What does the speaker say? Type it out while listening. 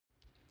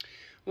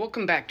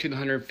Welcome back to the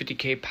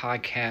 150K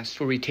podcast,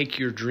 where we take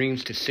your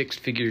dreams to six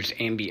figures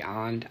and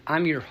beyond.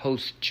 I'm your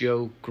host,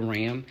 Joe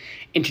Graham,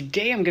 and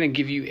today I'm going to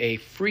give you a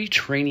free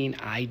training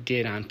I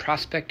did on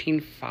prospecting,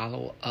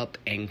 follow-up,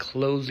 and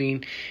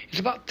closing. It's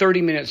about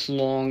 30 minutes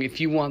long. If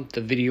you want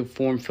the video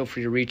form, feel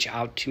free to reach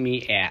out to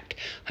me at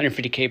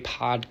 150K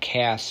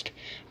podcast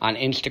on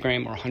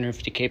Instagram or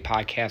 150K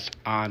podcast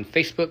on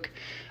Facebook.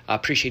 I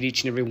appreciate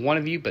each and every one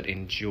of you, but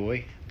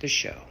enjoy the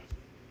show.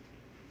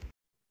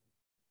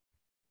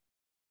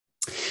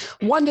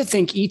 Wanted to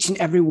thank each and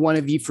every one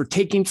of you for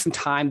taking some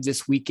time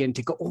this weekend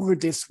to go over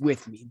this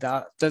with me.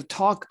 The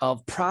talk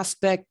of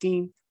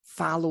prospecting,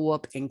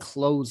 follow-up, and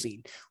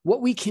closing.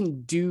 What we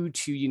can do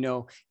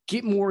to,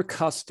 get more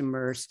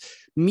customers,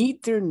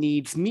 meet their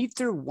needs, meet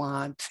their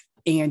wants,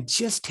 and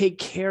just take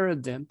care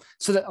of them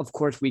so that, of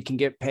course, we can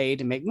get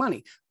paid and make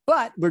money.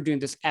 But we're doing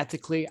this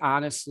ethically,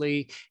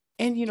 honestly,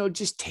 and,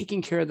 just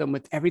taking care of them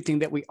with everything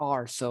that we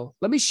are. So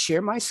let me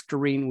share my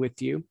screen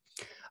with you.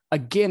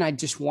 Again, I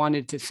just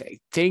wanted to say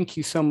thank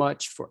you so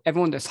much for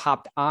everyone that's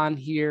hopped on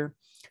here.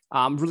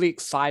 I'm really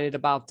excited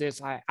about this.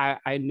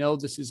 I know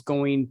this is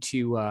going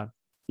to,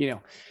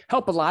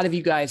 help a lot of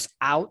you guys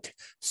out.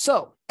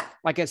 So,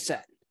 like I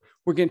said,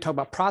 we're going to talk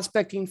about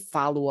prospecting,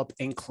 follow-up,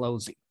 and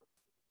closing.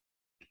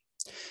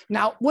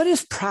 Now, what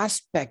is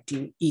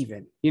prospecting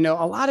even? A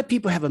lot of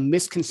people have a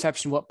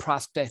misconception of what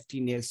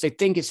prospecting is. They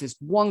think it's this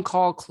one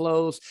call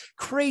close,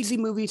 crazy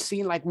movie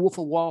scene like Wolf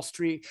of Wall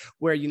Street,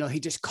 where, he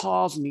just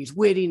calls and he's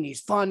witty and he's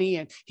funny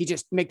and he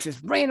just makes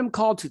this random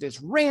call to this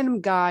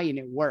random guy and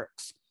it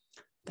works.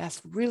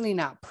 That's really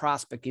not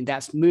prospecting.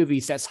 That's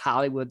movies. That's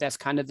Hollywood. That's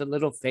kind of the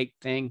little fake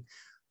thing,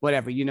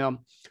 whatever,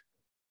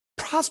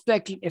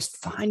 Prospecting is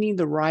finding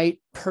the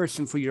right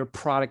person for your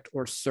product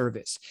or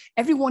service.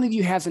 Every one of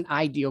you has an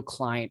ideal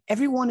client.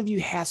 Every one of you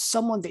has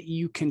someone that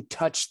you can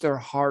touch their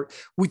heart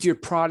with your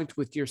product,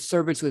 with your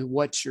service, with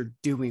what you're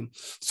doing.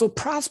 So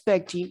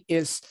prospecting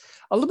is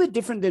a little bit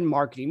different than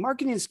marketing.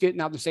 Marketing is getting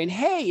out there saying,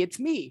 hey, it's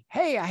me.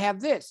 Hey, I have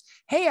this.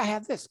 Hey, I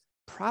have this.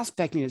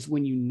 Prospecting is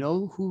when you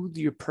know who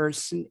your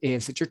person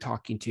is that you're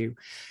talking to.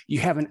 You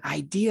have an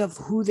idea of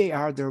who they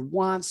are, their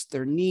wants,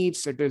 their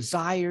needs, their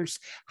desires,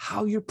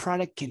 how your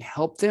product can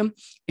help them,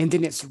 and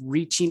then it's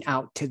reaching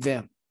out to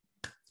them.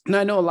 And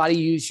I know a lot of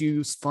you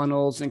use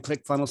funnels and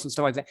click funnels and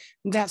stuff like that.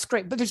 That's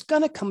great, but there's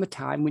going to come a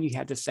time when you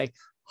have to say,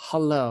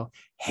 hello,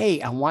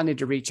 hey, I wanted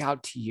to reach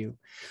out to you.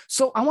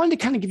 So I wanted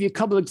to kind of give you a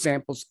couple of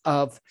examples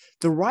of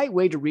the right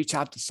way to reach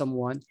out to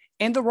someone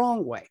and the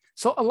wrong way.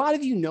 So a lot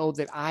of you know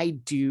that I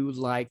do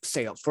like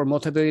sales for a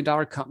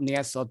multi-billion-dollar company.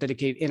 I sell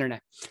dedicated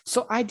internet.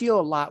 So I deal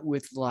a lot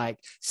with like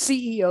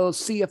CEOs,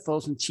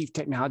 CFOs, and chief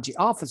technology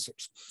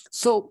officers.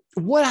 So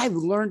what I've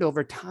learned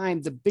over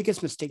time, the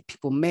biggest mistake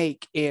people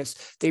make is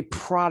they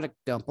product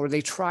dump, or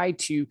they try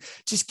to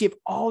just give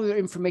all their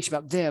information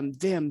about them,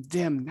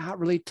 not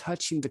really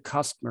touching the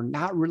customer,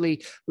 not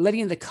really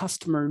letting the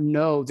customer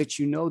know that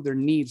you know their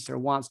needs, their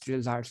wants, their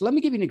desires. So let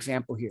me give you an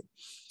example here.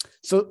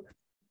 So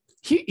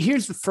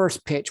here's the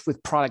first pitch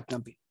with product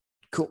dumping.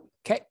 Cool.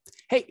 Okay.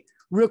 Hey,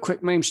 real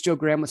quick, my name's Joe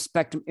Graham with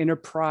Spectrum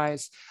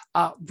Enterprise.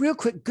 Real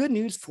quick, good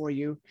news for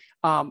you.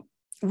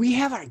 We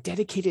have our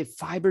dedicated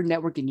fiber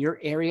network in your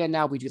area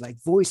now. We do like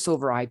voice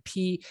over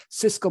IP,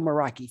 Cisco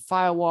Meraki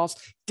firewalls,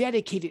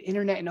 dedicated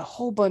internet, and a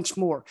whole bunch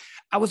more.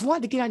 I was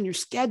wanting to get on your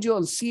schedule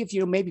and see if,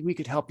 maybe we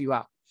could help you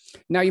out.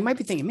 Now, you might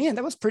be thinking, man,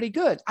 that was pretty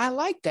good. I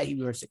like that. He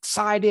was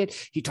excited.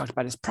 He talked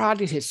about his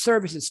product, his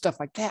service, and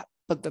stuff like that.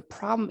 But the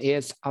problem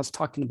is I was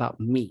talking about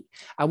me.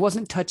 I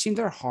wasn't touching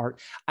their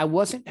heart. I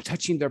wasn't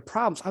touching their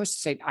problems. I was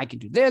saying, I can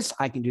do this,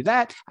 I can do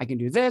that, I can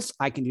do this,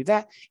 I can do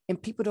that. And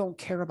people don't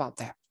care about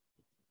that.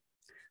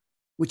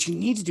 What you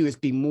need to do is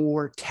be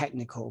more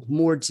technical,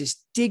 more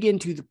just dig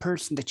into the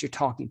person that you're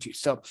talking to.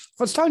 So if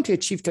I was talking to a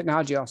chief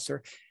technology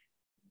officer,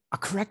 a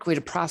correct way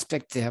to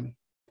prospect them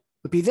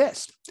would be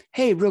this.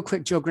 Hey, real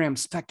quick, Joe Graham,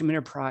 Spectrum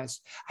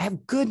Enterprise. I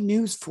have good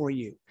news for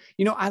you.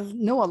 I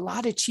know a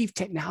lot of chief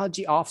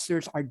technology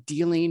officers are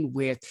dealing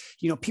with,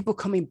 people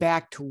coming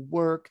back to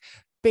work,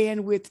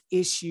 bandwidth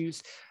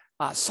issues,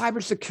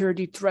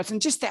 cybersecurity threats,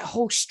 and just that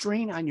whole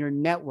strain on your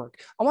network.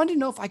 I wanted to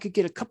know if I could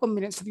get a couple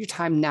minutes of your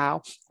time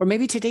now, or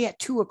maybe today at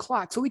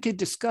 2:00, so we could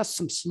discuss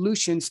some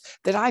solutions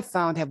that I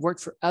found have worked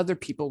for other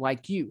people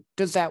like you.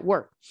 Does that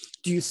work?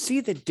 Do you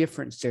see the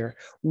difference there?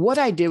 What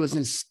I did was,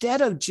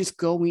 instead of just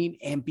going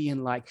and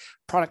being like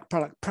product,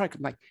 I'm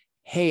like,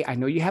 hey, I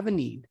know you have a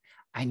need.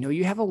 I know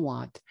you have a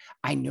want.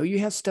 I know you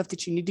have stuff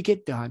that you need to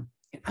get done,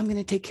 and I'm going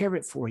to take care of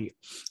it for you.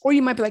 Or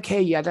you might be like,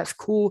 hey, yeah, that's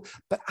cool,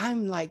 but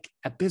I'm like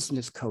a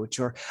business coach,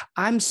 or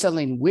I'm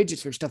selling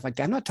widgets or stuff like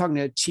that. I'm not talking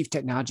to chief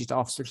technology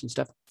officers and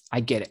stuff.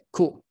 I get it.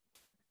 Cool.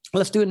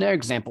 Let's do another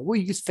example.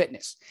 We'll use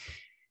fitness.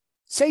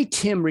 Say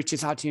Tim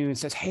reaches out to you and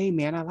says, hey,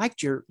 man, I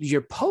liked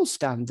your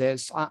post on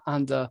this,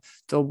 on the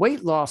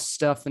weight loss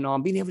stuff and all,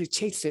 being able to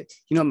chase it,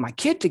 my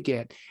kid to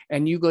get.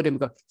 And you go to him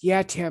and go,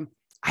 yeah, Tim,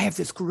 I have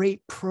this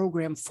great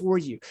program for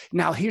you.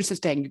 Now, here's the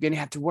thing. You're going to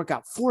have to work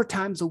out 4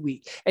 times a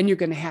week, and you're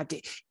going to have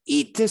to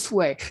eat this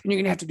way, and you're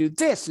going to have to do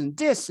this and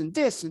this and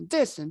this and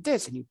this and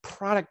this, and you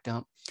product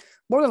dump.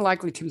 More than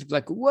likely, teams will be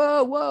like,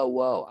 whoa, whoa,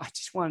 whoa. I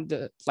just wanted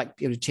to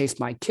be able to chase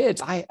my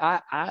kids.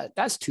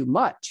 That's too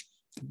much.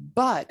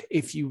 But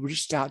if you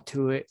reached out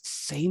to it,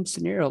 same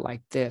scenario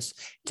like this,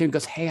 Tim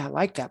goes, hey, I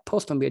like that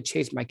post. I'm going to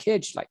chase my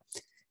kids. You're like,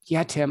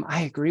 yeah, Tim,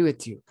 I agree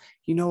with you.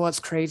 You know what's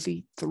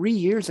crazy? 3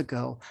 years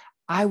ago,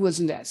 I was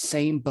in that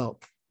same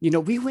boat.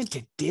 We went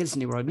to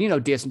Disney World,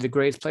 Disney, the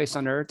greatest place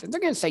on earth. And they're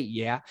going to say,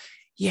 yeah.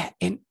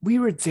 And we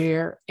were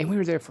there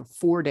for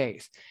 4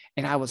 days,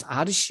 and I was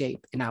out of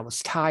shape and I was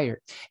tired,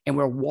 and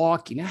we're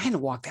walking. I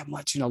hadn't walked that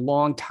much in a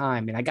long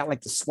time. And I got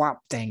like the swamp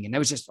thing. And it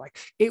was just like,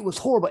 it was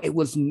horrible. It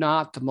was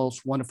not the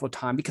most wonderful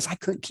time because I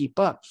couldn't keep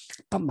up.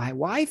 But my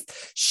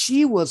wife,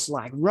 she was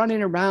like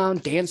running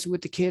around, dancing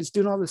with the kids,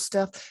 doing all this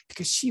stuff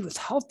because she was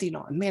healthy and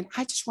all. And man,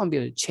 I just want to be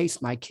able to chase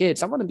my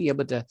kids. I want to be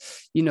able to,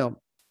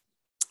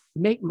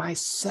 make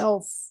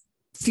myself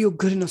feel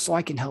good enough so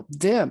I can help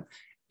them.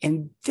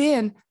 And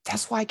then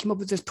that's why I came up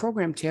with this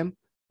program, Tim.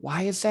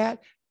 Why is that?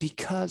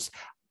 Because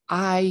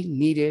I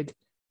needed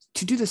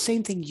to do the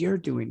same thing you're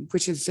doing,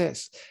 which is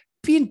this: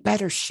 be in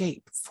better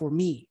shape for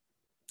me.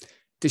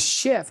 The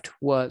shift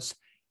was,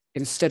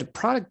 instead of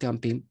product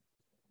dumping,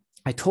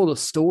 I told a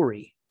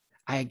story.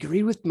 I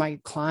agreed with my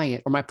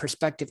client or my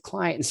prospective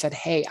client and said,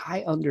 hey,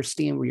 I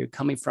understand where you're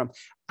coming from.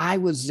 I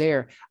was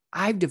there.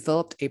 I've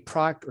developed a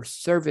product or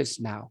service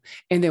now.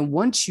 And then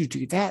once you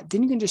do that,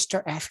 then you can just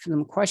start asking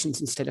them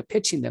questions instead of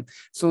pitching them.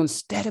 So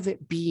instead of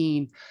it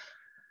being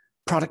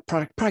product,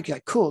 you're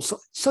like, cool.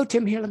 So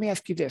Tim, here, let me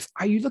ask you this.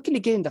 Are you looking to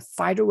get into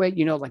fighter weight,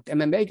 like the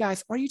MMA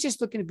guys, or are you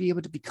just looking to be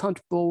able to be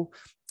comfortable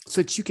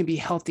so that you can be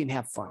healthy and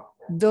have fun?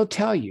 They'll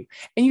tell you.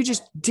 And you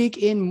just dig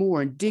in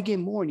more, and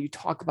you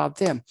talk about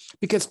them,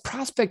 because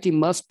prospecting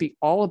must be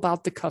all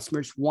about the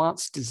customer's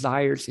wants,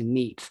 desires, and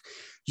needs.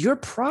 Your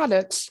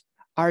products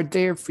are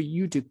there for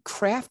you to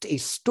craft a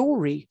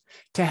story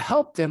to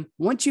help them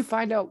once you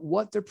find out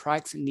what their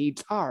products and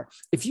needs are.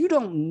 If you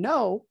don't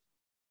know,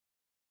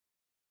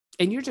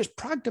 and you're just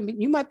product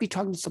dumping, you might be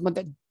talking to someone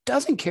that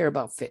doesn't care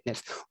about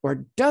fitness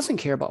or doesn't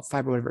care about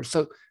fiber, whatever.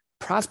 So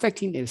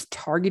prospecting is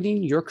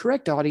targeting your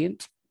correct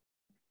audience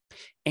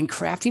and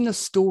crafting a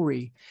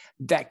story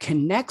that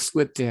connects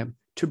with them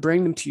to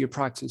bring them to your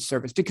products and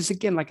service. Because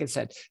again, like I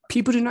said,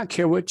 people do not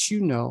care what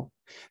you know.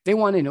 They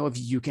want to know if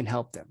you can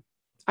help them.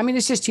 I mean,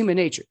 it's just human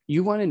nature.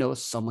 You want to know if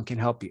someone can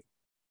help you.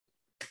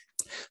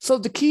 So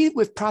the key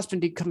with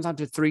prospecting comes down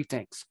to 3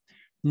 things: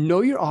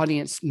 know your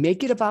audience,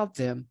 make it about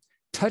them,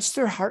 touch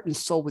their heart and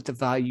soul with the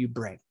value you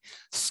bring,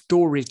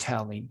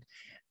 storytelling,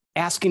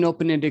 asking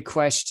open-ended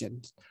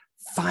questions,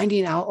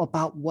 finding out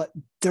about what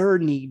their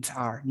needs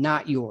are,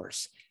 not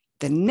yours.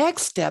 The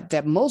next step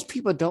that most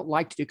people don't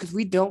like to do, because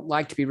we don't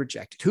like to be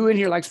rejected. Who in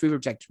here likes to be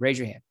rejected? Raise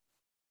your hand.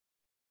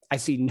 I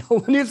see no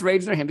one is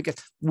raising their hand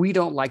because we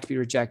don't like to be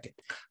rejected.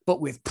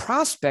 But with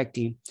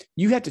prospecting,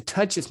 you have to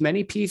touch as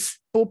many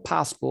people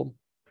possible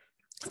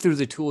through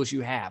the tools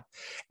you have.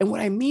 And what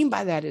I mean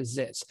by that is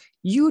this: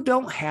 you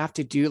don't have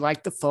to do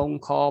like the phone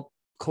call,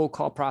 cold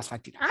call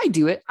prospecting. I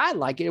do it. I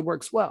like it. It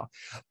works well.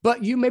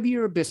 But maybe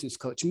you're a business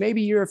coach.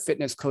 Maybe you're a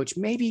fitness coach.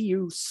 Maybe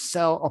you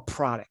sell a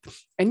product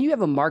and you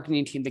have a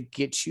marketing team that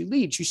gets you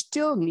leads. You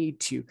still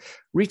need to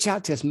reach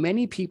out to as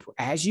many people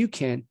as you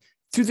can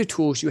through the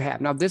tools you have.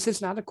 Now, this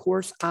is not a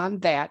course on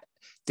that.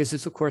 This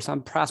is a course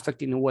on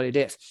prospecting and what it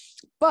is.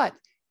 But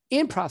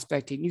in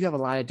prospecting, you have a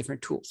lot of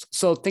different tools.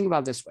 So think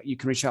about it this way. You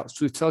can reach out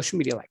through social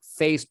media like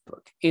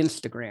Facebook,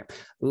 Instagram,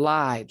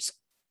 Lives,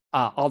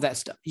 all that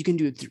stuff. You can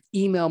do it through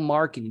email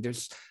marketing.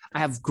 I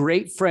have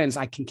great friends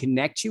I can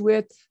connect you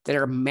with that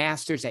are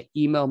masters at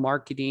email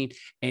marketing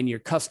and your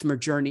customer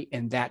journey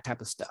and that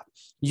type of stuff.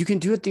 You can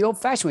do it the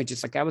old-fashioned way,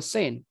 just like I was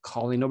saying,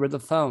 calling over the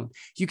phone.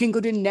 You can go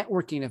to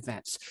networking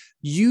events.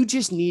 You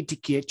just need to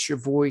get your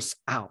voice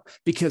out,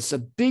 because the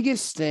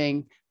biggest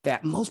thing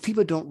that most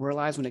people don't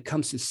realize when it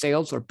comes to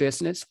sales or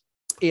business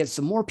is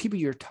the more people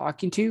you're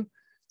talking to,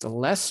 the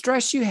less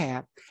stress you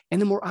have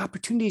and the more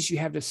opportunities you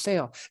have to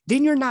sell.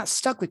 Then you're not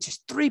stuck with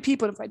just 3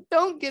 people. If I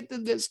don't get to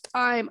this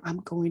time, I'm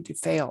going to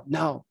fail.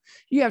 No,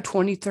 you have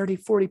 20, 30,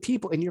 40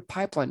 people in your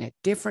pipeline at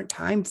different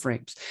time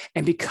frames.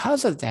 And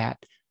because of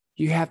that,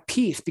 you have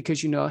peace,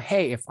 because you know,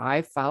 hey, if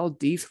I follow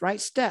these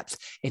right steps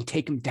and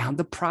take them down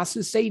the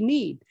process they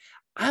need,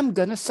 I'm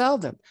going to sell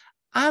them.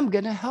 I'm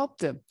going to help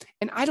them.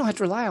 And I don't have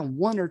to rely on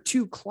 1 or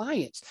 2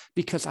 clients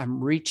because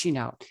I'm reaching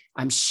out.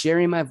 I'm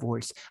sharing my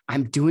voice.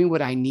 I'm doing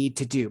what I need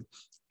to do.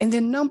 And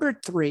then number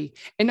 3,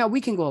 and now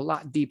we can go a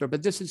lot deeper,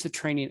 but this is a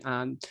training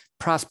on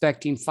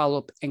prospecting,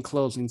 follow-up, and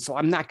closing. So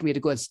I'm not going to be able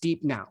to go as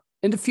deep now.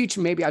 In the future,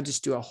 maybe I'll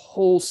just do a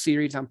whole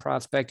series on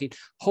prospecting,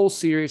 whole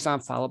series on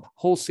follow-up,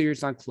 whole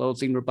series on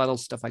closing, rebuttal,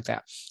 stuff like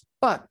that.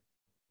 But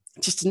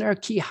just another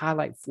key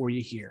highlight for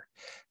you here: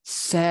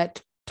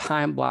 set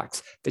time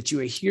blocks that you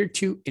adhere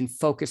to and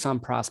focus on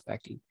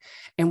prospecting.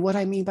 And what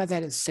I mean by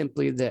that is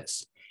simply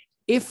this: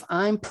 if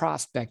I'm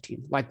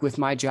prospecting, like with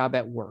my job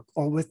at work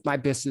or with my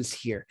business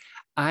here,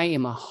 I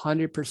am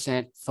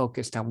 100%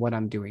 focused on what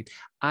I'm doing.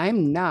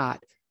 I'm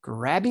not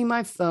grabbing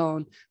my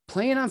phone,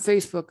 playing on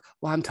Facebook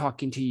while I'm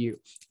talking to you.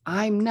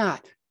 I'm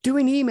not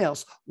doing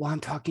emails while I'm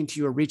talking to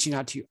you or reaching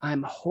out to you.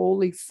 I'm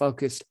wholly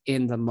focused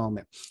in the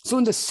moment. So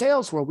in the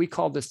sales world, we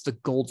call this the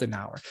golden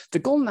hour. The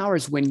golden hour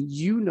is when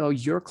you know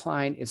your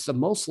client is the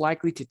most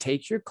likely to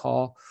take your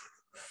call,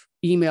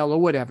 email, or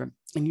whatever,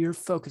 and you're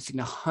focusing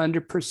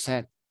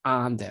 100%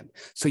 on them.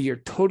 So you're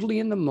totally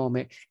in the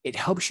moment. It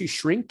helps you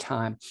shrink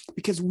time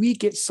because we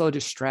get so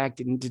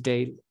distracted in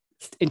today.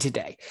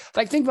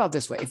 Like, think about it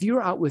this way. If you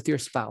were out with your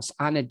spouse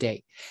on a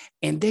date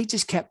and they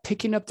just kept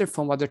picking up their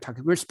phone while they're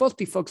talking, we're supposed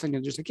to be focused on you.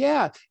 They're just like,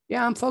 yeah,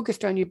 I'm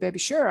focused on you, baby.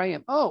 Sure, I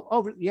am.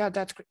 Oh, yeah,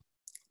 that's great.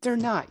 They're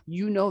not.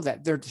 You know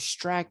that. They're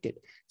distracted.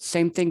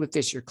 Same thing with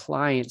this. Your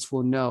clients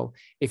will know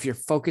if you're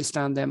focused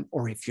on them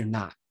or if you're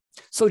not.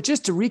 So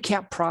just to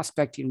recap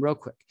prospecting real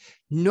quick,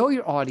 know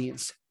your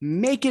audience,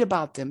 make it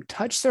about them,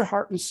 touch their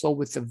heart and soul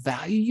with the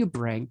value you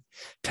bring,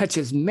 touch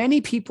as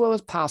many people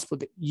as possible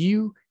that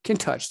you can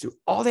touch through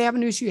all the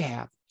avenues you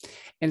have,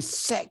 and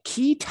set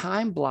key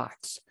time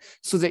blocks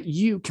so that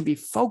you can be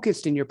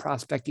focused in your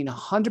prospecting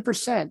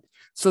 100%,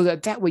 so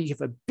that way you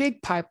have a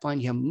big pipeline,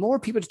 you have more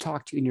people to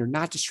talk to, and you're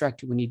not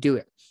distracted when you do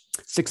it.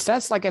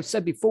 Success, like I've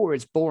said before,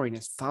 is boring.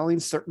 It's following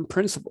certain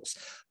principles.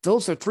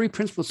 Those are 3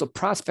 principles of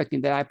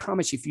prospecting that I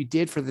promise you, if you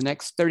did for the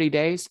next 30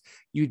 days,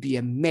 you'd be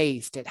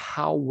amazed at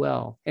how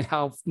well and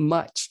how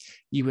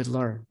much you would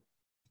learn.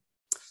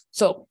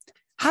 So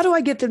how do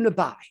I get them to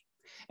buy?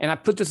 And I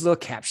put this little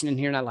caption in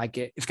here and I like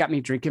it. It's got me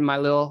drinking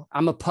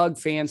I'm a Pug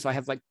fan, so I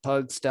have like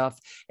Pug stuff.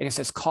 And it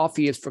says,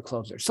 coffee is for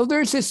closers. So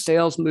there's this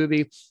sales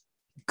movie.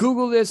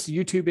 Google this,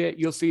 YouTube it.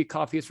 You'll see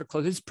Coffee is for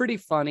Closers. It's pretty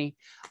funny.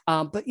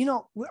 But,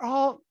 we're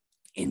all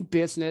in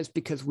business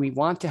because we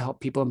want to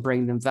help people and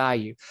bring them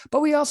value.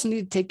 But we also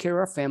need to take care of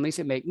our families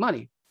and make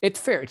money. It's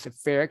fair. It's a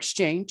fair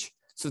exchange.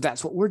 So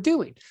that's what we're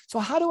doing. So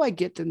how do I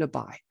get them to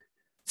buy?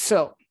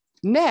 So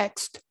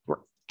next, we're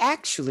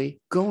actually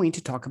going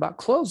to talk about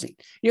closing.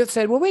 You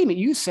said, well, wait a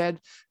minute. You said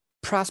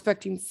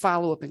prospecting,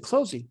 follow-up, and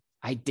closing.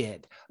 I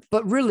did.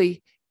 But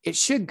really, it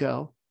should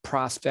go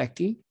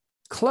prospecting,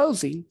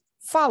 closing,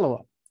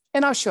 follow-up.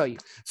 And I'll show you.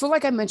 So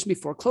like I mentioned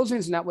before, closing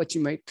is not what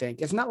you might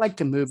think. It's not like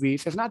the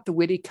movies. It's not the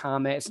witty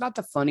comment. It's not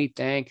the funny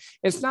thing.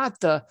 It's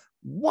not the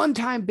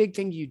one-time big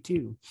thing you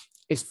do.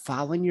 It's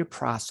following your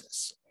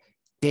process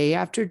day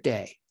after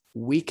day,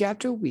 week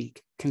after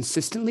week,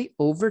 consistently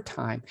over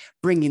time,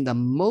 bringing the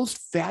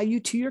most value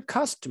to your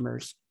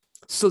customers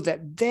so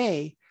that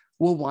they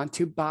will want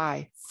to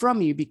buy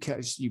from you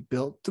because you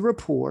built the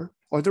rapport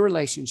or the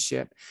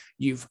relationship,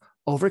 you've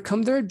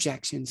overcome their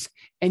objections,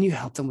 and you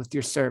help them with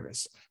your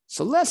service.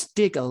 So let's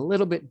dig a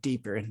little bit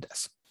deeper in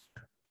this.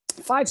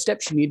 5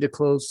 steps you need to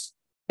close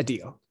a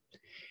deal.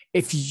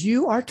 If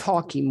you are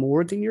talking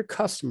more than your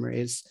customer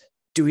is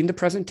doing the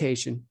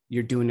presentation,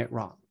 you're doing it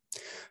wrong.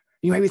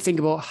 You might be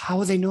thinking about, how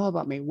will they know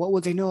about me? What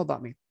will they know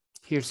about me?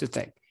 Here's the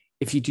thing.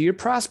 If you do your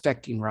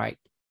prospecting right,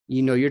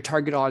 you know your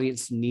target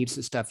audience needs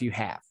the stuff you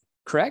have,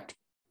 correct?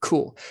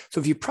 Cool.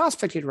 So if you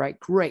prospected right,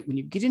 great. When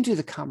you get into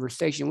the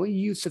conversation, we'll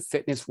use the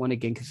fitness one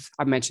again, because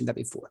I mentioned that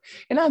before.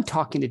 And I'm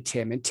talking to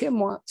Tim, and Tim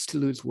wants to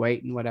lose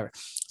weight and whatever.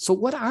 So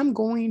what I'm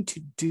going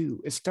to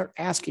do is start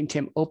asking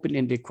Tim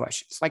open-ended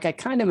questions. Like I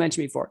kind of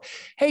mentioned before.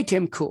 Hey,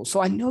 Tim, cool. So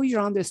I know you're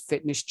on this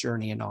fitness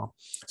journey and all.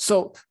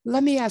 So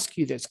let me ask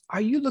you this. Are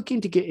you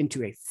looking to get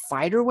into a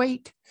fighter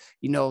weight?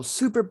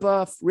 Super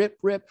buff, rip,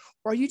 or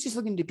are you just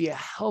looking to be a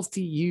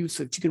healthy you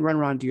so that you can run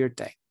around and do your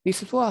thing? He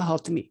says, well,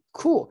 healthy me.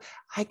 Cool.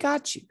 I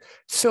got you.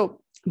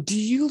 So do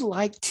you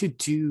like to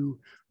do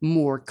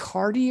more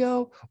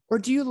cardio or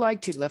do you like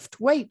to lift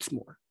weights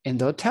more? And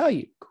they'll tell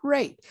you,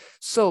 great.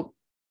 So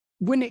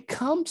when it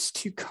comes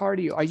to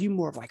cardio, are you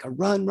more of like a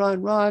run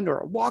or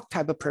a walk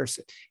type of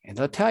person? And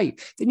they'll tell you.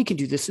 Then you can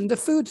do this in the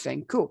food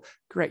thing. Cool.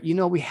 Great.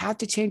 We have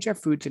to change our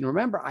foods. And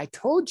remember, I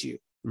told you,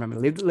 give them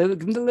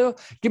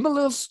a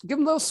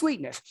little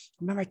sweetness.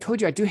 Remember, I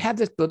told you I do have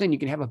this built in. You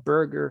can have a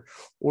burger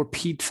or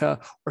pizza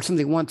or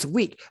something once a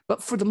week.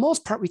 But for the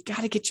most part, we got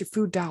to get your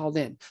food dialed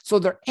in. So are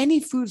there any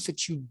foods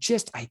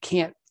that I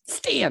can't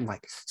stand?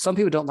 Like some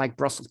people don't like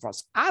Brussels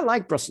sprouts. I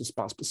like Brussels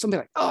sprouts, but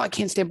somebody like, oh, I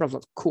can't stand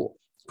Brussels sprouts. Cool.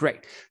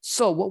 Great.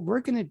 So what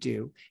we're going to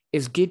do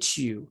is get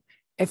you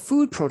a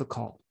food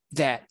protocol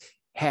that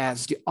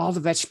has all the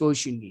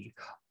vegetables you need,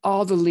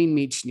 all the lean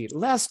meats you need,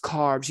 less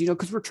carbs,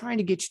 because we're trying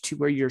to get you to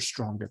where you're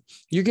stronger.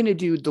 You're going to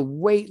do the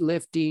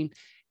weightlifting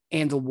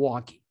and the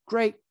walking.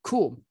 Great,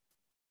 cool.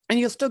 And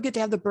you'll still get to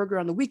have the burger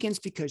on the weekends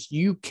because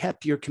you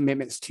kept your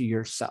commitments to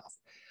yourself.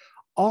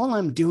 All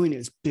I'm doing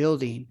is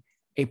building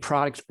a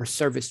product or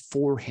service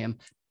for him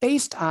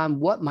based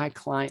on what my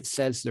client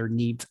says their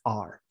needs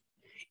are.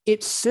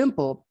 It's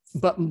simple,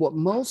 but what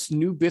most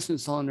new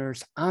business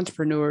owners,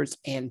 entrepreneurs,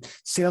 and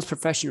sales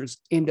professionals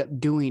end up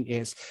doing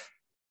is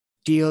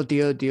deal,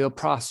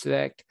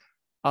 prospect.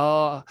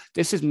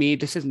 This is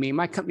me.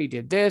 My company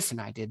did this,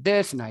 and I did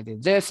this, and I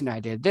did this, and I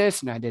did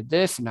this, and I did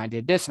this, and I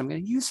did this. I'm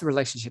going to use the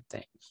relationship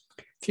thing.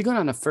 If you're going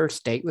on a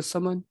first date with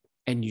someone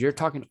and you're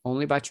talking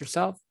only about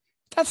yourself,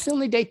 That's the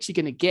only date you're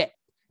going to get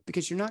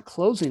because you're not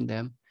closing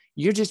them.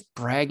 You're just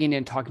bragging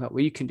and talking about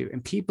what you can do.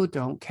 And people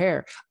don't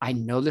care. I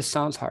know this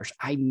sounds harsh.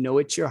 I know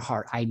it's your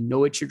heart. I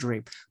know it's your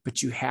dream,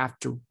 but you have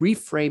to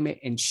reframe it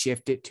and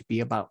shift it to be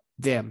about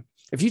them.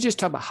 If you just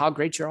talk about how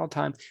great you're all the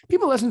time,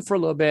 people listen for a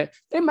little bit.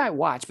 They might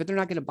watch, but they're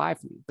not going to buy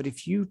from you. But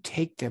if you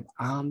take them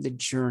on the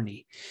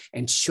journey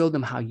and show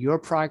them how your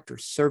product or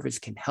service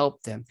can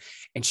help them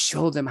and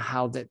show them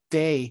how that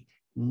they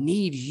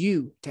need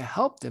you to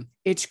help them,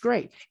 it's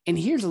great. And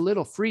here's a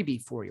little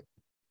freebie for you.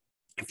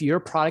 If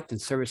your product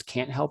and service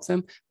can't help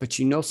them, but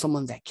you know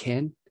someone that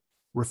can,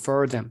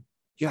 refer them.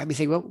 You might be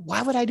saying, well,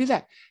 why would I do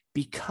that?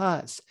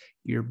 Because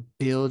you're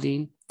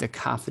building the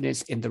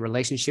confidence in the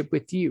relationship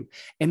with you.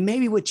 And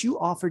maybe what you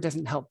offer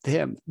doesn't help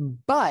them,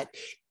 but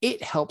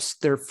it helps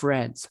their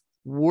friends.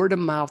 Word of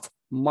mouth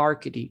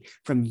marketing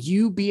from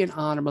you being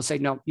honorable, say,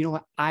 no, you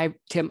know what,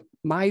 Tim,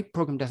 my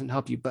program doesn't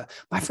help you, but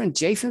my friend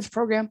Jason's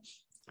program,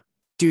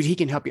 dude, he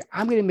can help you.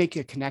 I'm going to make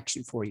a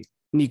connection for you.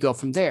 And you go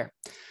from there.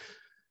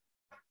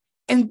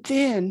 And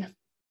then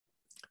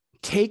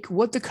take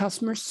what the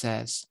customer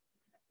says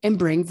and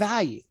bring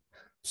value.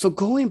 So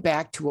going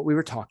back to what we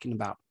were talking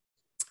about,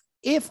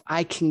 if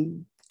I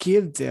can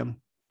give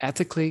them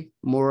ethically,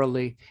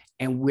 morally,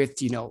 and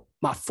with,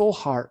 my full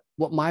heart,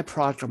 what my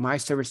product or my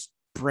service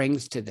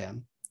brings to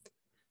them,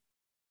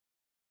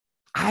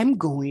 I'm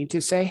going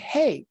to say,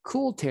 hey,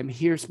 cool, Tim,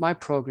 here's my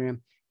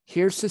program.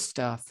 Here's the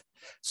stuff.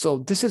 So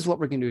this is what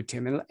we're going to do,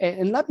 Tim.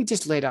 And let me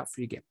just lay it out for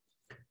you again.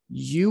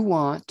 You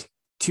want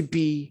to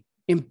be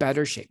in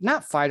better shape,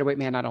 not fighter weight,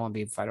 man. I don't want to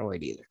be in fighter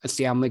weight either.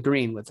 See, I'm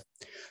agreeing with it.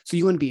 So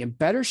you want to be in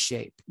better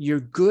shape.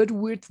 You're good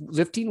with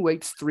lifting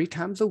weights 3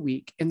 times a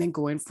week and then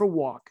going for a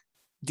walk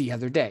the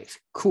other days.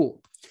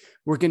 Cool.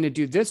 We're going to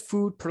do this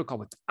food protocol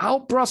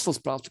without Brussels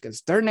sprouts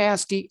because they're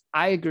nasty.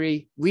 I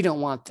agree. We don't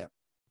want them.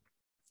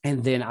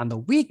 And then on the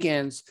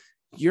weekends,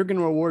 you're going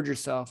to reward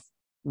yourself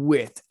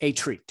with a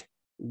treat.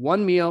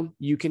 One meal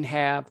you can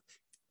have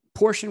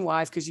portion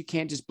wise because you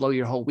can't just blow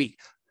your whole week.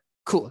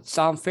 Cool.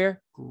 Sound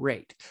fair?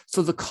 Great.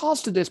 So the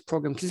cost of this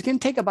program, because it's going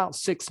to take about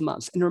 6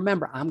 months. And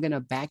remember, I'm going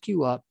to back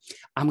you up.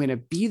 I'm going to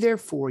be there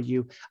for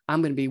you.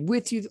 I'm going to be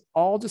with you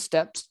all the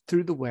steps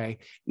through the way.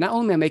 Not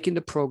only am I making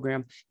the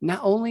program,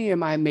 not only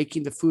am I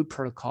making the food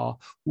protocol,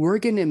 we're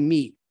going to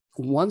meet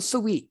once a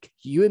week,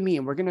 you and me,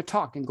 and we're going to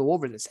talk and go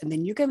over this. And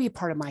then you're going to be a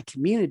part of my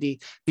community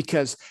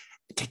because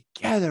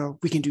together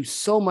we can do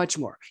so much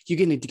more. You're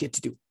going to get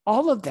to do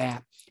all of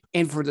that.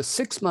 And for the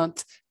 6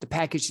 months, the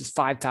package is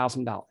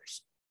 $5,000.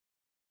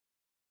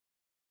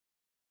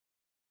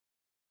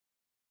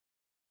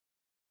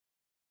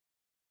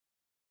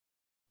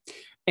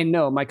 And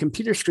no, my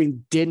computer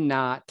screen did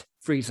not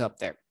freeze up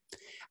there.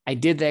 I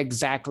did that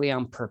exactly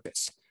on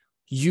purpose.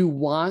 You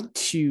want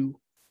to,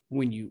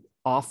 when you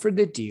offer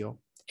the deal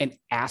and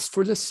ask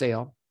for the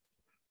sale,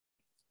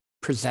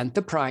 present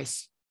the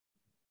price,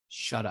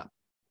 shut up.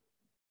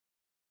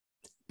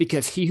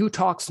 Because he who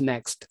talks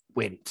next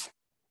wins.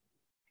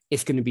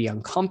 It's going to be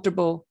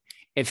uncomfortable.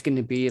 It's going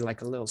to be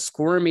like a little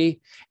squirmy.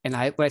 And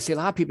when I say a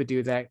lot of people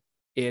do that,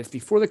 is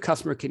before the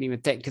customer can even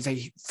think, because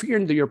they fear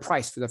into your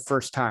price for the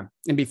first time.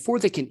 And before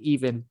they can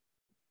even,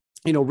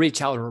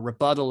 reach out or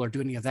rebuttal or do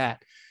any of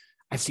that,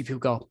 I see people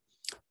go,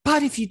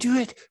 but if you do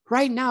it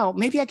right now,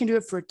 maybe I can do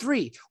it for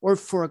 $3,000 or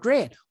for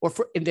 $1,000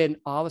 and then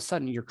all of a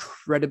sudden your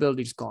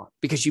credibility is gone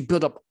because you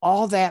build up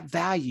all that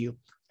value.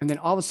 And then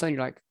all of a sudden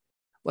you're like,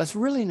 well, it's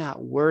really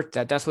not worth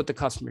that. That's what the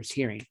customer's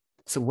hearing.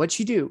 So what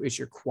you do is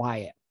you're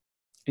quiet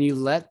and you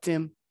let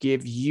them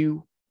give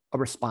you a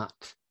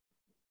response.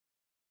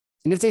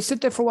 And if they sit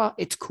there for a while,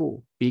 it's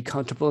cool. Be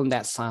comfortable in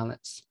that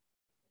silence.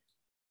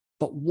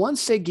 But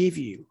once they give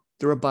you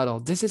the rebuttal,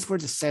 this is where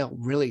the sale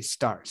really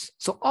starts.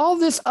 So all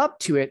this up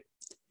to it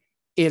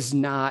is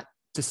not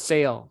the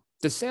sale.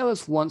 The sale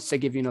is once they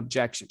give you an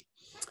objection.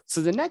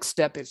 So the next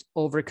step is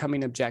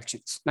overcoming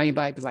objections. Now you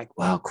might be like,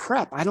 well,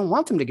 crap, I don't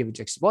want them to give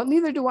objections. Well,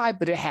 neither do I,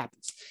 but it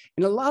happens.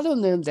 And a lot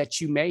of them that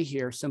you may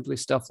hear are simply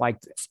stuff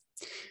like this.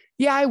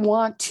 Yeah, I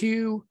want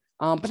to,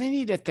 but I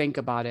need to think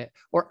about it.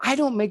 Or I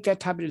don't make that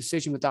type of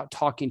decision without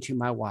talking to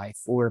my wife.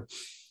 Or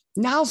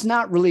now's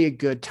not really a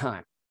good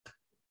time.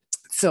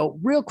 So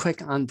real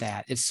quick on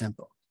that, it's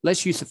simple.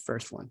 Let's use the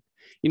first one.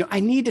 I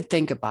need to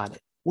think about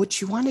it.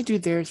 What you want to do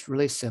there is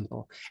really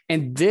simple.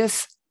 And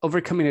this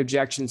overcoming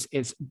objections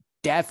is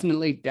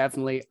definitely there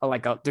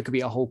could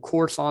be a whole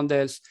course on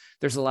this.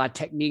 There's a lot of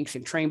techniques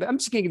and training, but I'm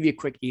just going to give you a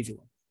quick, easy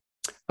one.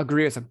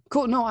 Agree with them.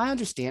 Cool. No, I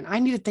understand. I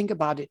need to think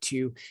about it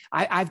too.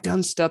 I've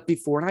done stuff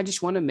before and I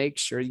just want to make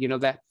sure,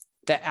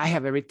 that I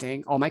have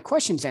everything, all my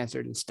questions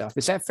answered and stuff.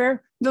 Is that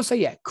fair? They'll say,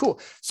 yeah, cool.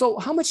 So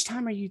how much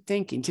time are you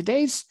thinking?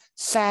 Today's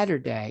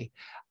Saturday.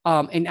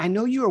 And I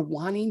know you are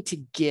wanting to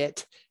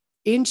get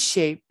in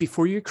shape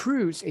before your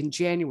cruise in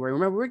January.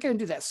 Remember, we're going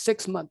to do that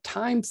 6-month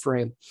time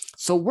frame.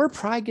 So we're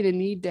probably going to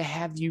need to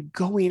have you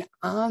going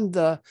on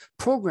the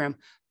program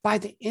by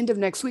the end of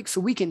next week so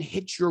we can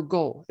hit your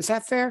goal. Is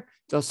that fair?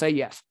 They'll say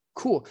yes.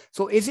 Cool.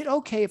 So is it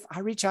okay if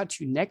I reach out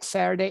to you next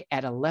Saturday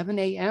at 11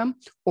 a.m.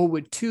 or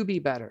would 2 be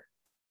better?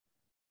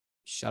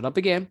 Shut up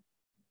again.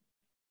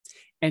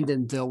 and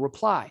then they'll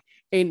reply.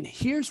 And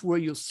here's where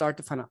you'll start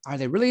to find out, are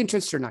they really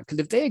interested or not? Because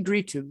if they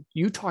agree to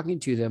you talking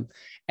to them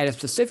at a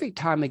specific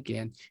time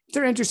again, if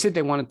they're interested,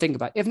 they want to think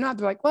about it. If not,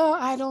 they're like, well,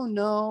 I don't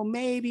know,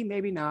 maybe,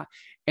 maybe not.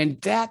 And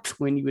that's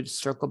when you would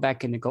circle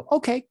back in and go,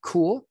 okay,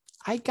 cool,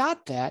 I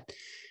got that.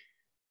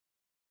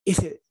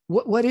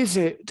 What is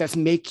it that's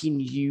making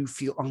you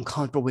feel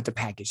uncomfortable with the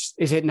package?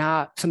 Is it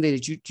not something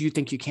that do you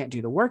think you can't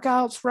do the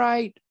workouts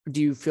right? Or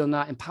do you feel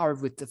not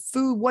empowered with the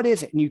food? What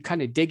is it? And you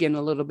kind of dig in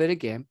a little bit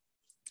again.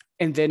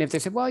 And then if they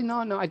say, well,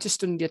 no, I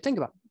just don't need to think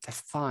about it, that's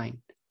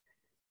fine.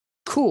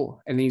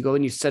 Cool. And then you go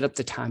and you set up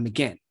the time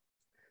again.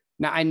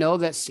 Now, I know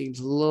that seems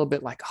a little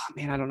bit like, oh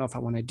man, I don't know if I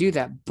want to do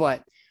that.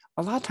 But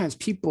a lot of times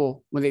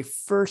people, when they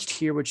first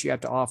hear what you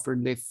have to offer,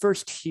 and they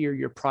first hear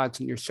your products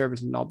and your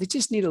service and all, they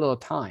just need a little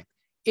time.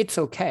 It's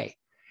okay.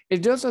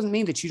 It doesn't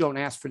mean that you don't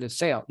ask for the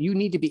sale. You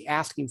need to be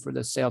asking for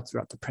the sale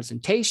throughout the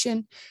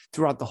presentation,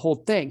 throughout the whole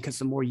thing, because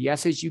the more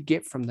yeses you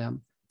get from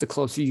them, the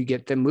closer you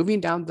get them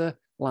moving down the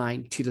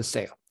line to the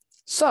sale.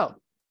 So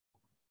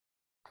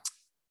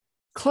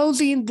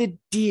closing the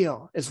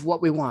deal is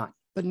what we want,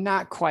 but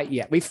not quite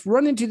yet. We've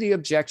run into the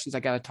objections. I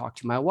got to talk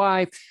to my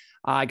wife.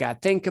 I got to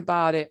think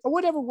about it, or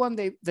whatever one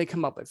they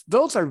come up with.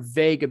 Those are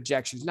vague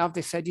objections. Now, if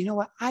they said, you know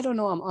what, I don't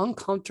know, I'm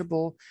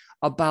uncomfortable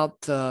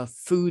about the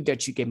food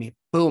that you gave me.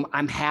 Boom,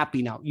 I'm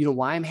happy now. You know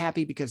why I'm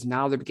happy? Because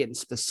now they're getting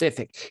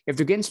specific. If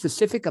they're getting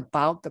specific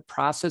about the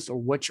process or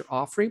what you're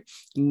offering,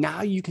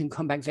 now you can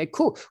come back and say,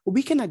 cool, well,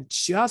 we can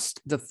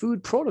adjust the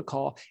food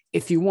protocol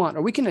if you want,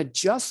 or we can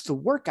adjust the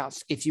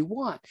workouts if you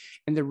want.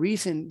 And the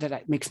reason that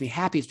it makes me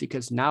happy is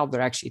because now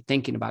they're actually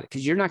thinking about it,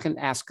 because you're not going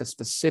to ask a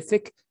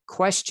specific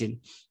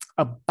question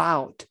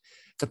about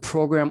the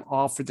program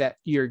offer that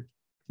you're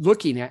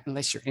looking at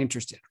unless you're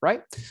interested,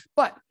 right?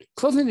 But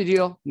closing the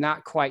deal,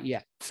 not quite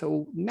yet.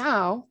 So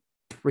now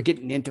we're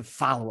getting into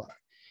follow-up.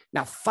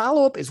 Now,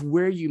 follow-up is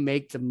where you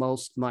make the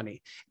most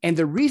money. And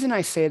the reason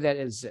I say that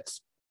is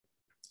this.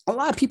 A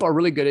lot of people are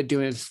really good at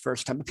doing this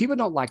first time, but people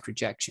don't like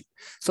rejection.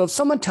 So if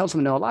someone tells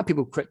them no, a lot of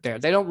people quit there.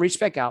 They don't reach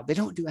back out. They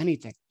don't do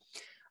anything.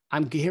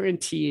 I'm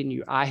guaranteeing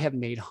you, I have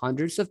made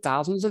hundreds of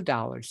thousands of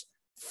dollars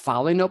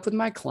following up with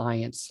my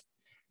clients,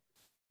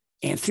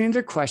 answering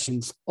their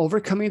questions,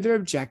 overcoming their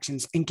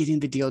objections, and getting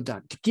the deal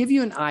done. To give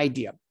you an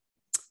idea,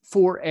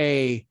 for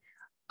a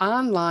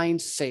online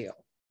sale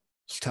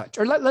touch,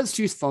 or let's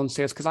use phone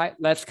sales, because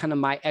that's kind of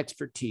my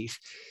expertise.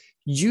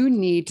 You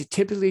need to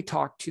typically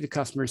talk to the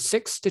customer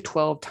 6 to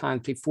 12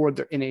 times before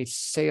they're in a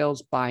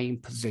sales buying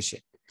position.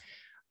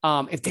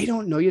 If they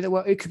don't know you that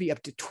well, it could be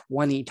up to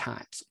 20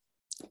 times.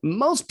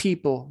 Most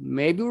people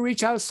maybe will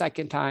reach out a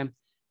second time.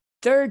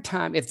 Third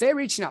time, if they're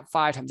reaching out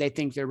 5 times, they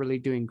think they're really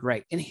doing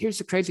great. And here's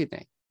the crazy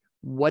thing.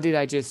 What did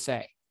I just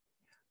say?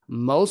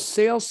 Most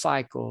sales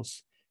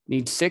cycles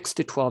need 6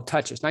 to 12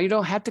 touches. Now, you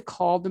don't have to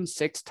call them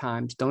 6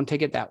 times. Don't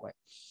take it that way.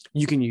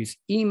 You can use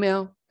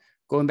email.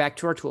 Going back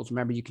to our tools,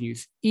 remember, you can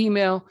use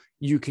email.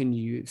 You can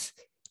use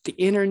the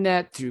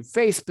internet through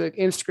Facebook,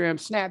 Instagram,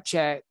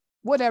 Snapchat,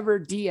 whatever,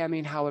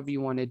 DMing, however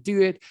you want to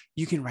do it.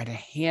 You can write a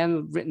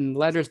handwritten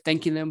letter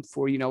thanking them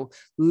for,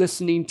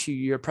 listening to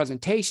your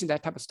presentation,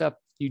 that type of stuff.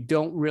 You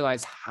don't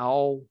realize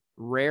how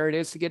rare it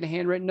is to get a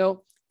handwritten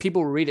note.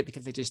 People read it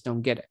because they just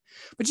don't get it.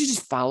 But you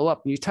just follow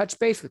up and you touch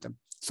base with them.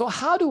 So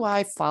how do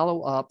I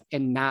follow up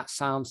and not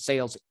sound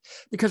salesy?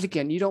 Because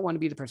again, you don't want to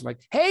be the person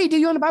like, hey, do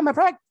you want to buy my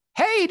product?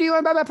 Hey, do you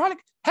want to buy my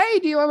product? Hey,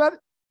 do you want to buy?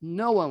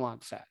 No one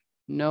wants that.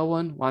 No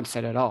one wants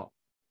that at all.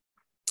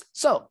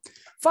 So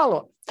follow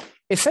up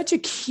is such a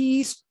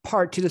key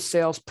part to the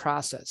sales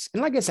process.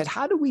 And like I said,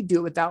 how do we do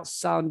it without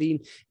sounding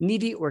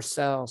needy or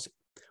salesy?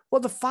 Well,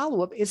 the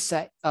follow-up is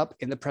set up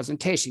in the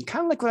presentation,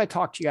 kind of like what I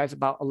talked to you guys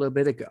about a little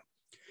bit ago.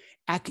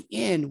 At the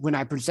end, when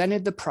I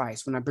presented the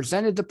price, when I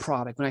presented the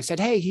product, when I said,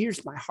 hey,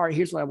 here's my heart,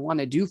 here's what I want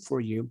to do for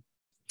you.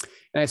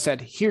 And I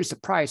said, here's the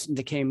price. And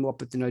they came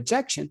up with an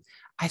objection.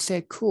 I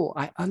said, cool,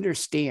 I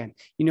understand.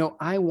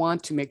 I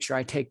want to make sure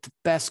I take the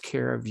best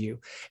care of you.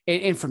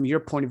 And from your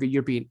point of view,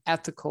 you're being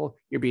ethical,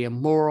 you're being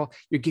moral,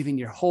 you're giving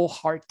your whole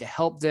heart to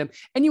help them.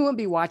 And you wouldn't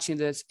be watching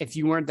this if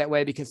you weren't that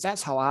way, because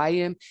that's how I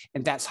am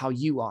and that's how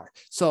you are.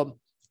 So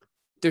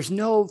there's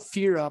no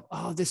fear of,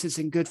 oh, this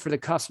isn't good for the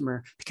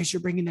customer, because you're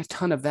bringing a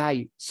ton of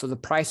value. So the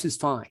price is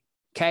fine.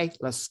 Okay,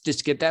 let's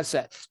just get that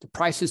set. The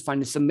price is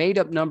fine. It's a made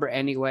up number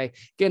anyway.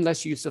 Again,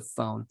 let's use the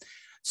phone.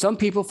 Some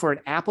people for an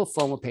Apple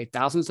phone will pay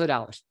thousands of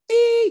dollars.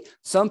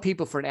 Some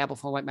people for an Apple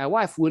phone, like my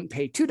wife, wouldn't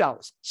pay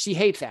 $2. She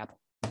hates Apple.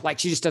 Like,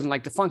 she just doesn't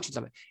like the functions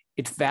of it.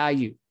 It's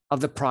value of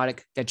the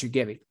product that you're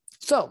giving.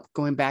 So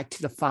going back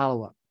to the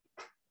follow-up.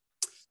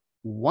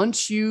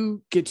 Once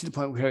you get to the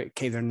point where,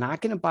 okay, they're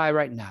not going to buy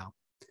right now,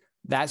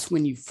 that's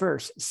when you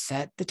first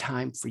set the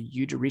time for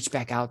you to reach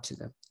back out to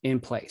them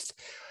in place.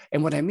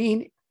 And what I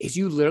mean is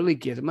you literally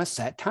give them a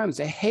set time.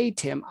 Say, hey,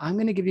 Tim, I'm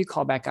going to give you a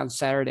call back on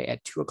Saturday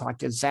at 2:00.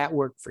 Does that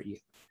work for you?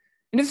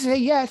 And if they say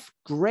yes,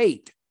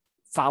 great.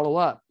 Follow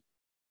up.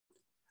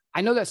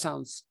 I know that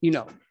sounds,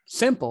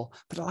 simple,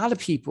 but a lot of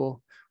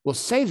people will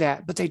say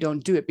that, but they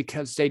don't do it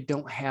because they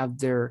don't have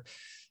their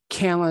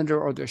calendar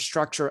or their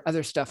structure,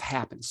 other stuff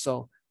happens.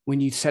 So when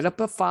you set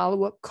up a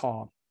follow-up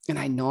call, and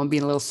I know I'm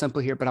being a little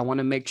simple here, but I want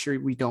to make sure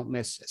we don't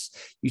miss this.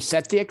 You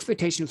set the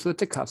expectations with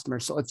the customer.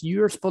 So if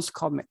you're supposed to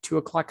call them at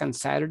 2:00 on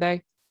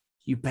Saturday,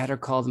 you better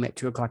call them at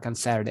 2:00 on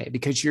Saturday,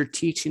 because you're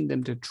teaching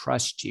them to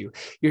trust you.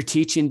 You're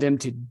teaching them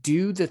to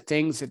do the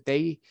things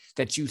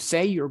that you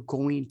say you're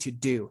going to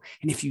do.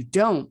 And if you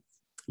don't,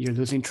 you're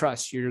losing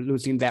trust. You're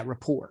losing that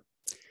rapport.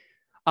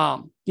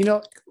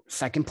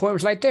 Second point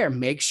was right there.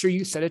 Make sure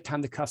you set a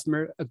time the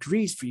customer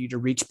agrees for you to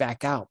reach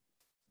back out.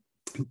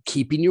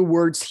 Keeping your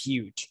words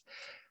huge.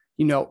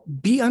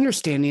 Be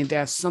understanding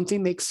that if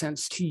something makes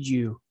sense to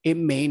you, it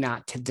may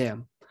not to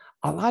them.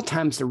 A lot of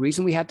times, the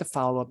reason we have to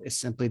follow up is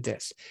simply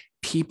this.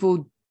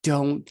 People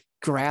don't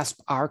grasp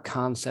our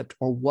concept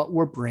or what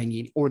we're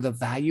bringing or the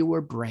value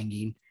we're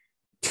bringing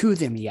to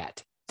them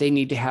yet. They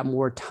need to have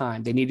more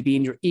time. They need to be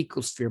in your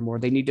ecosphere more.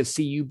 They need to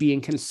see you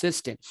being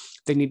consistent.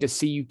 They need to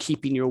see you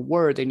keeping your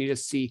word. They need to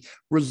see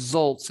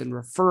results and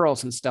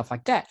referrals and stuff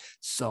like that.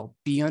 So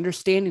be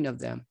understanding of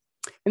them,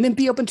 and then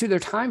be open to their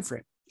time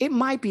frame. It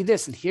might be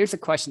this, and here's a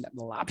question that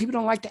a lot of people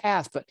don't like to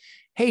ask, but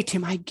hey,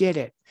 Tim, I get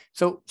it.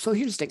 So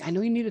here's the thing. I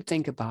know you need to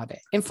think about it.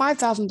 And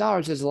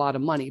 $5,000 is a lot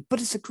of money,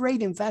 but it's a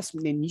great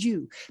investment in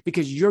you,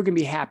 because you're going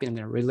to be happy. I'm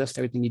going to relist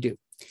everything you do.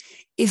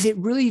 Is it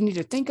really you need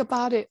to think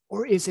about it,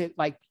 or is it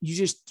like you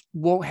just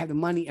won't have the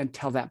money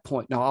until that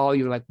point? Now, all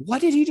you're like,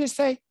 what did he just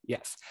say?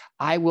 Yes,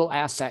 I will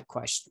ask that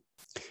question.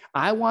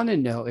 I want to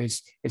know,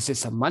 is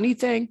this a money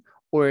thing,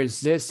 or is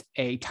this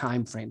a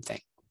time frame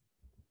thing?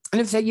 And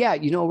if they say, yeah,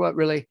 you know what,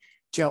 really,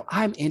 Joe,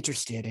 I'm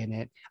interested in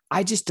it.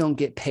 I just don't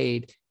get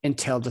paid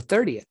until the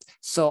 30th.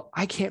 So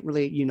I can't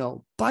really,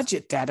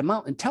 budget that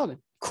amount and tell them,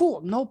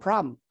 cool, no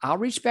problem. I'll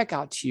reach back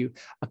out to you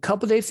a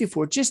couple of days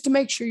before just to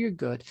make sure you're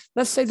good.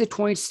 Let's say the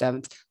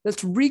 27th.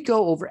 Let's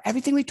re-go over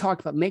everything we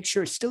talked about. Make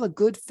sure it's still a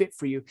good fit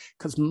for you,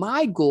 because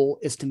my goal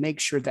is to make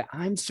sure that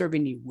I'm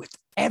serving you with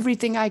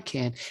everything I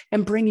can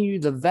and bringing you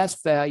the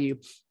best value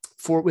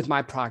with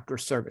my product or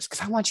service,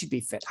 because I want you to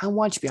be fit. I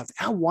want you to be healthy.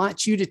 I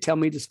want you to tell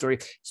me the story.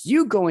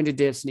 You going to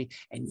Disney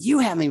and you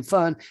having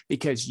fun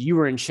because you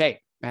were in shape.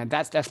 Man,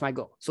 that's my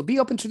goal. So be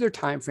open to their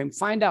time frame.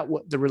 Find out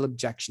what the real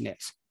objection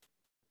is.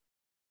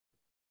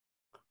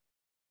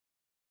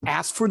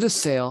 Ask for the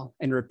sale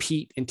and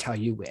repeat until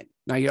you win.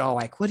 Now you're all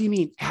like, what do you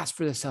mean ask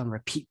for the sale and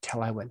repeat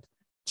till I win?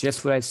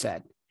 Just what I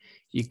said.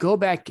 You go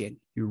back in,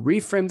 you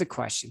reframe the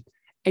question,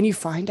 and you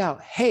find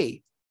out,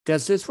 hey,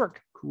 does this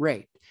work?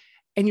 Great.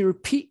 And you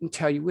repeat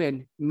until you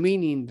win,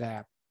 meaning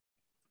that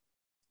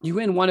you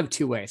win one of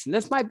two ways. And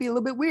this might be a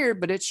little bit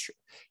weird, but it's true.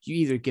 You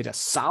either get a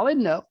solid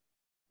no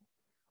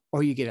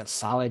or you get a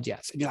solid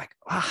yes. And you're like,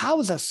 well, how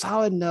is a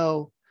solid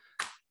no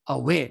a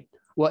win?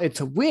 Well, it's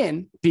a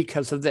win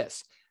because of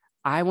this.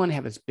 I want to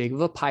have as big of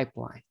a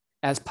pipeline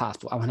as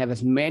possible. I want to have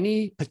as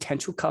many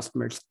potential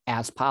customers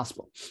as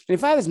possible. And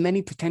if I have as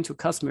many potential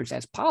customers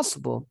as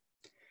possible,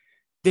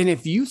 then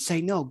if you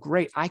say no,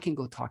 great, I can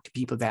go talk to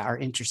people that are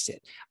interested.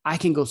 I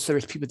can go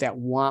service people that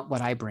want what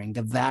I bring,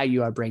 the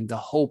value I bring, the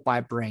hope I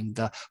bring,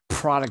 the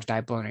product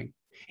I bring.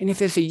 And if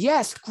they say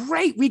yes,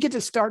 great, we get to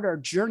start our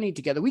journey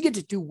together. We get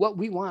to do what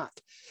we want,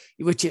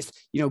 which is,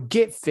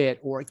 get fit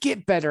or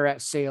get better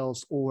at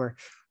sales or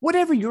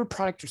whatever your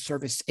product or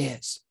service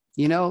is,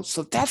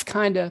 So that's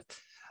kind of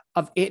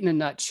it in a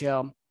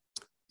nutshell.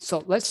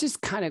 So let's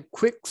just kind of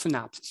quick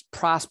synopsis.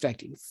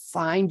 Prospecting,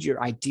 find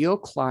your ideal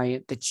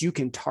client that you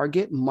can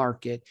target,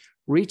 market,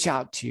 reach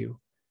out to,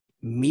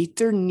 meet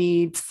their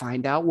needs,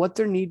 find out what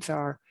their needs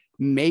are,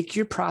 make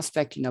your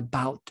prospecting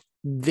about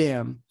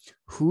them,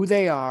 who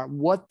they are,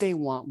 what they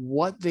want,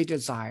 what they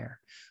desire.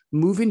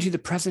 Move into the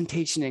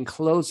presentation and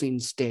closing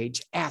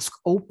stage. Ask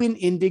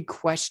open-ended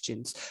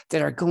questions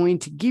that are going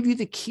to give you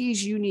the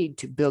keys you need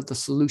to build the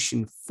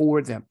solution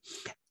for them.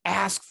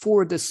 Ask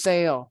for the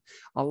sale.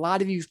 A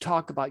lot of you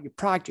talk about your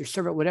product, your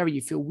service, whatever.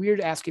 You feel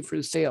weird asking for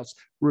the sales.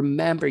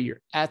 Remember,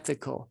 you're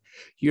ethical,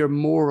 you're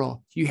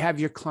moral, you have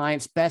your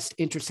client's best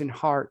interest in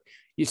heart.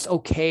 It's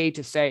okay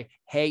to say,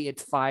 hey,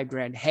 it's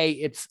 $5,000. Hey,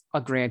 it's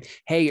 $1,000.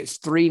 Hey, it's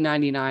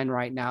 $399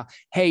 right now.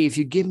 Hey, if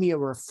you give me a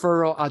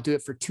referral, I'll do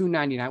it for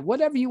 $299.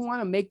 Whatever you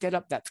want to make that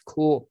up, that's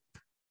cool.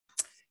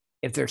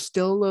 If they're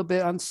still a little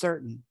bit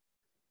uncertain,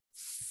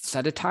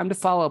 set a time to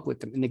follow up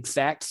with them, an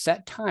exact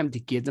set time to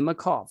give them a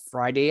call.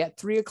 Friday at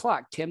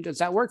 3:00. Tim, does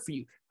that work for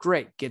you?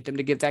 Great. Get them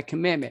to give that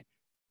commitment.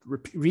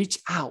 Reach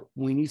out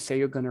when you say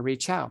you're going to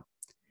reach out.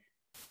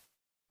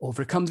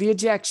 Overcome the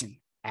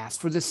objection.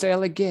 Ask for the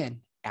sale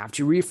again.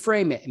 After you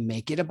reframe it and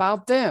make it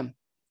about them,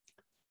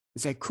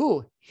 and say,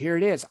 cool, here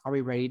it is. Are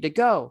we ready to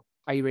go?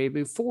 Are you ready to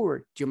move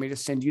forward? Do you want me to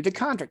send you the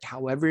contract?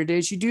 However it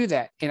is you do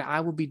that. And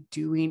I will be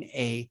doing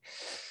a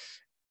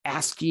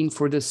asking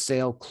for the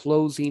sale,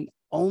 closing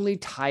only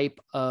type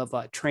of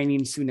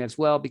training soon as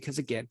well, because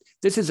again,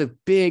 this is a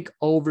big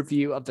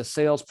overview of the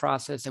sales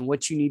process and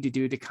what you need to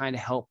do to kind of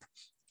help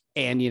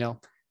and,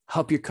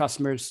 help your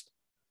customers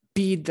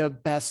be the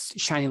best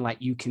shining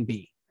light you can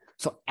be.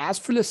 So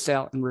ask for the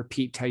sale and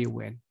repeat till you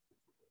win.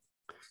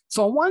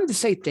 So I wanted to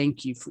say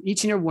thank you for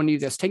each and every one of you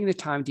that's taking the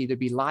time to either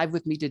be live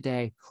with me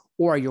today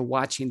or you're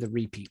watching the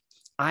repeat.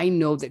 I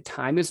know that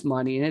time is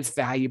money and it's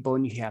valuable,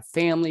 and you have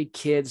family,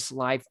 kids,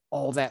 life,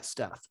 all that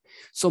stuff.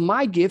 So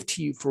my gift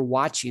to you for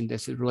watching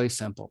this is really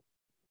simple.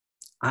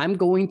 I'm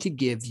going to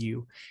give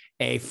you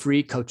a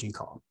free coaching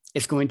call.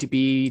 It's going to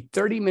be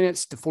 30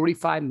 minutes to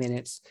 45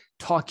 minutes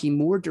talking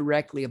more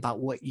directly about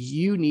what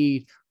you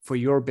need for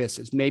your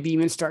business, maybe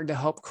even starting to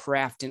help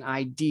craft an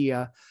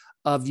idea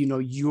of,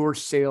 your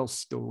sales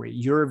story,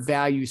 your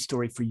value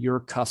story for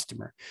your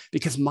customer.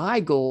 Because my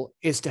goal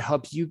is to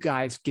help you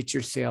guys get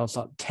your sales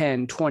up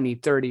 10, 20,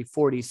 30,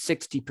 40,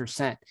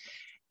 60%.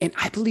 And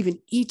I believe in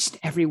each and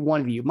every one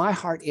of you. My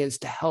heart is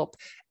to help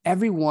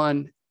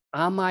everyone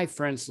on my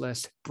friends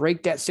list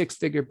break that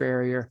six-figure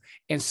barrier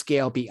and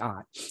scale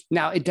beyond.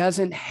 Now, it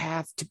doesn't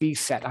have to be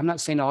set. I'm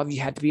not saying all of you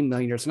had to be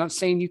millionaires. I'm not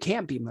saying you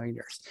can't be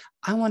millionaires.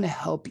 I want to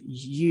help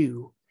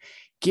you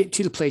get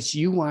to the place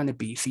you want to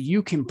be so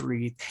you can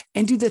breathe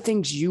and do the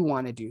things you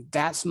want to do.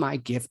 That's my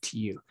gift to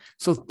you.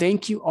 So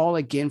thank you all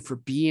again for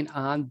being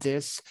on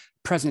this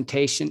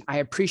presentation. I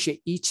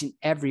appreciate each and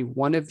every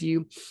one of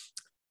you.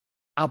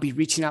 I'll be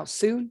reaching out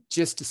soon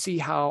just to see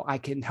how I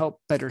can help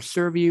better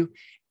serve you.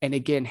 And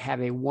again, have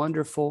a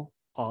wonderful,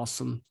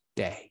 awesome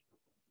day.